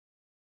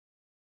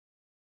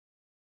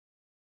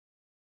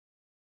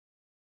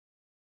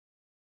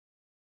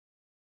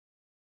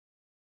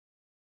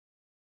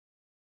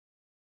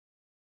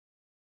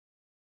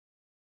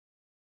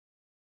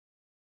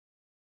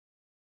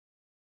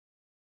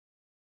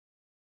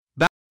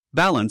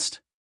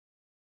Balanced.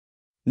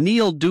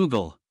 Neil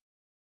Dougal.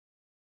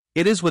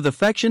 It is with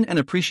affection and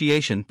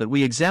appreciation that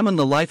we examine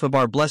the life of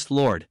our blessed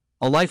Lord,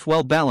 a life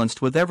well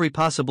balanced with every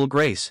possible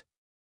grace.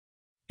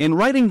 In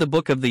writing the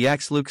book of the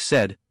Acts, Luke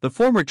said, "The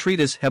former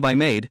treatise have I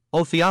made,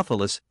 O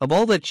Theophilus, of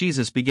all that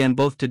Jesus began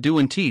both to do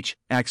and teach,"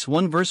 Acts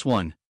 1 verse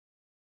 1.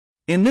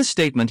 In this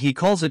statement he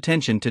calls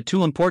attention to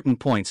two important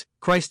points,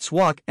 Christ's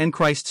walk and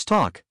Christ's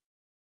talk.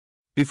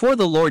 Before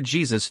the Lord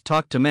Jesus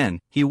talked to men,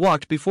 he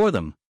walked before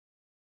them.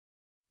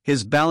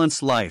 His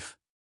balanced life.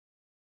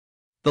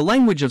 The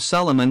language of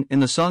Solomon in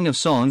the Song of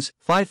Songs,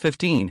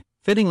 5:15,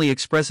 fittingly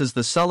expresses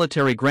the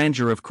solitary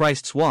grandeur of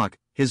Christ's walk.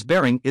 His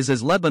bearing is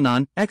as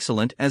Lebanon,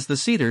 excellent as the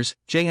cedars,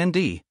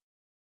 J&D.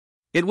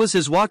 It was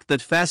his walk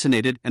that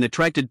fascinated and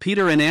attracted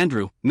Peter and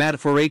Andrew, Matt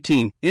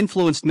 4:18,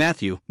 influenced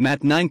Matthew,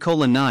 Matt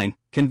 9:9,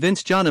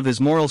 convinced John of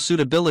his moral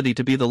suitability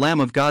to be the Lamb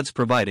of God's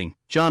providing,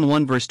 John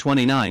 1 verse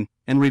 29,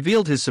 and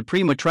revealed his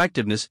supreme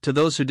attractiveness to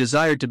those who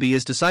desired to be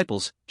his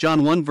disciples,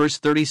 John 1 verse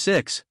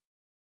 36.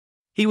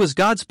 He was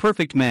God's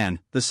perfect man,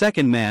 the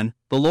second man,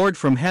 the Lord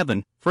from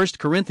heaven, 1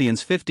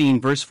 Corinthians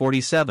 15 verse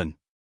 47.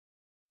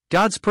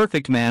 God's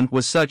perfect man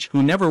was such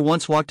who never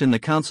once walked in the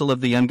counsel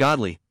of the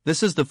ungodly.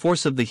 This is the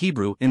force of the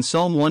Hebrew in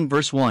Psalm 1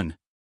 verse 1.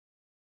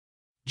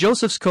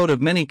 Joseph's coat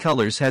of many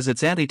colors has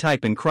its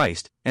antitype in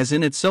Christ, as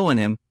in it so in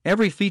him,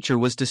 every feature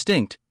was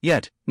distinct,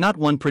 yet, not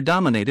one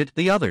predominated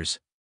the others.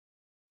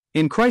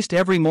 In Christ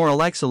every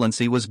moral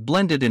excellency was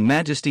blended in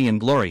majesty and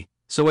glory,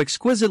 so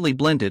exquisitely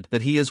blended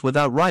that he is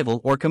without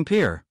rival or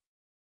compare.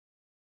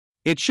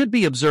 It should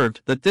be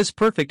observed that this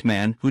perfect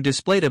man who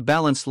displayed a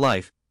balanced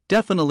life,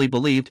 definitely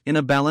believed in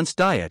a balanced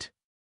diet.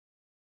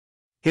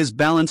 His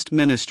balanced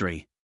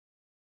ministry.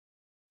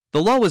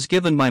 The law was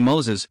given by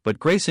Moses, but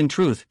grace and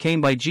truth came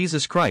by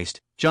Jesus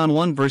Christ, John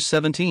 1 verse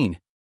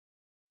 17.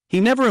 He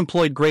never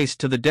employed grace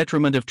to the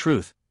detriment of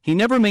truth, he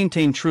never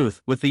maintained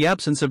truth with the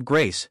absence of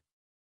grace.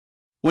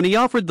 When he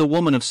offered the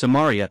woman of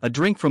Samaria a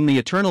drink from the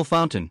eternal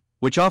fountain,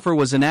 which offer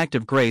was an act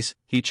of grace,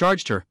 he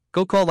charged her,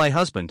 "Go call thy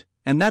husband,"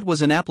 and that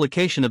was an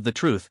application of the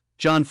truth,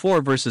 John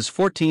 4 verses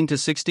 14 to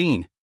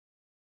 16.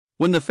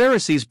 When the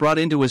Pharisees brought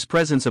into his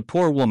presence a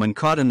poor woman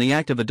caught in the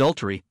act of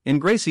adultery, in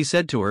grace he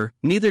said to her,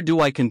 "Neither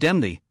do I condemn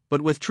thee,"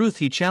 but with truth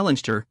he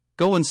challenged her,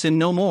 "Go and sin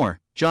no more,"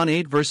 John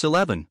 8 verse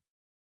 11.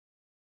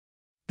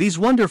 These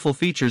wonderful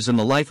features in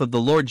the life of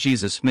the Lord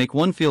Jesus make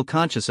one feel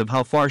conscious of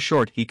how far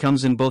short he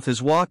comes in both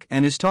his walk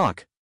and his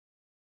talk.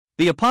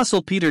 The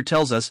Apostle Peter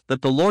tells us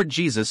that the Lord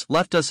Jesus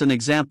left us an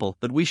example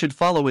that we should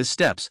follow his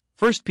steps,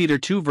 1 Peter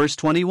 2 verse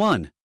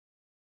 21.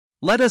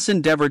 Let us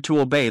endeavor to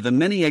obey the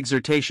many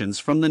exhortations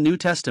from the New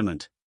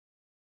Testament.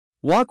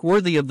 Walk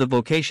worthy of the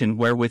vocation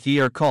wherewith ye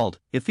are called,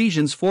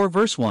 Ephesians 4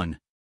 verse 1.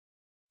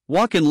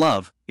 Walk in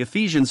love,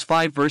 Ephesians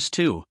 5 verse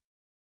 2.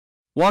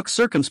 Walk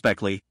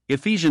circumspectly,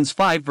 Ephesians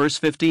 5 verse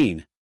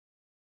 15.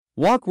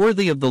 Walk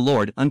worthy of the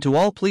Lord unto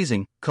all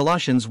pleasing,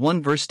 Colossians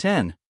 1 verse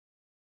 10.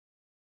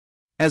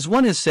 As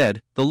one has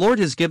said, the Lord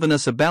has given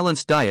us a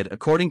balanced diet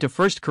according to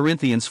 1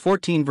 Corinthians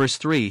 14 verse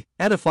 3,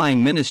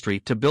 edifying ministry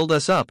to build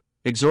us up,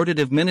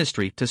 exhortative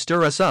ministry to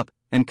stir us up,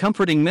 and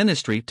comforting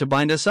ministry to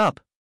bind us up.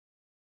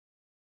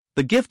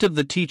 The gift of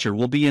the teacher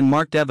will be in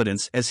marked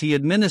evidence as he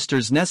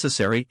administers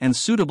necessary and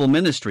suitable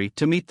ministry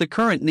to meet the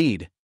current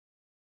need.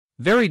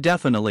 Very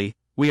definitely,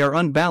 we are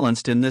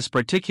unbalanced in this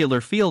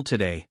particular field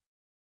today.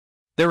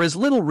 There is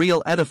little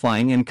real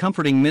edifying and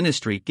comforting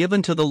ministry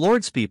given to the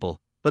Lord's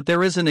people, but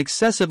there is an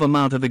excessive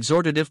amount of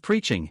exhortative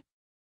preaching.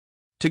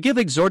 To give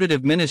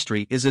exhortative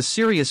ministry is a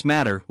serious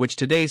matter which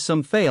today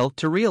some fail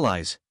to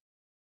realize.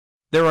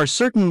 There are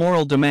certain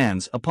moral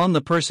demands upon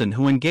the person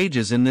who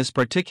engages in this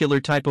particular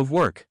type of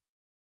work.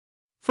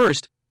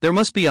 First, there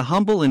must be a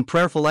humble and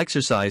prayerful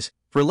exercise,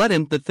 for let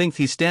him that thinketh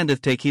he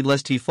standeth take heed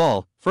lest he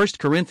fall, 1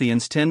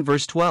 Corinthians 10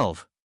 verse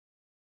 12.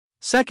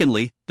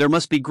 Secondly, there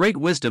must be great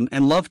wisdom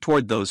and love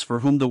toward those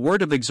for whom the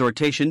word of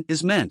exhortation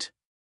is meant.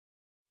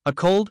 A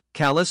cold,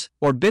 callous,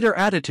 or bitter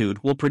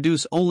attitude will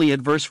produce only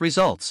adverse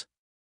results.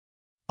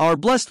 Our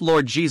blessed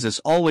Lord Jesus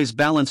always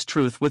balanced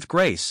truth with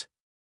grace.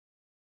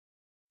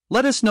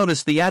 Let us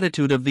notice the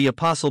attitude of the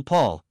Apostle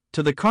Paul.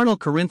 To the carnal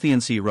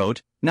Corinthians he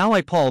wrote, "Now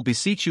I Paul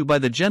beseech you by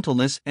the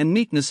gentleness and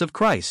meekness of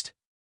Christ."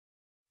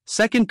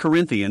 2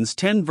 Corinthians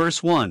 10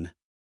 verse 1.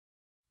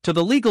 To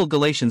the legal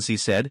Galatians he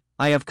said,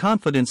 "I have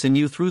confidence in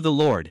you through the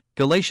Lord,"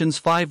 Galatians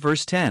 5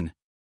 verse 10.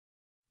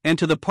 And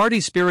to the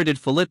party-spirited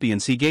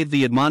Philippians he gave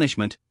the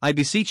admonishment, "I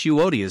beseech you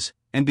Odias,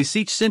 and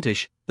beseech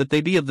Syntyche, that they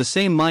be of the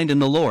same mind in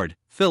the Lord,"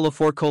 Phil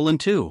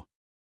 4:2.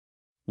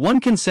 One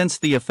can sense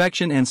the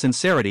affection and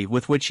sincerity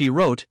with which he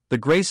wrote, the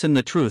grace and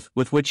the truth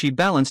with which he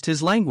balanced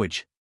his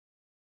language.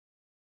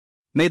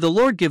 May the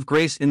Lord give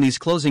grace in these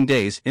closing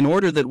days in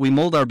order that we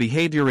mold our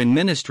behavior in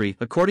ministry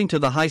according to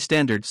the high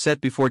standard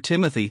set before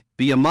Timothy,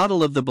 be a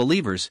model of the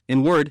believers,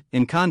 in word,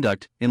 in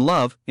conduct, in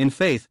love, in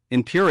faith,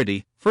 in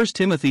purity, 1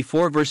 Timothy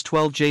 4 verse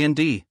 12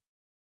 J&D.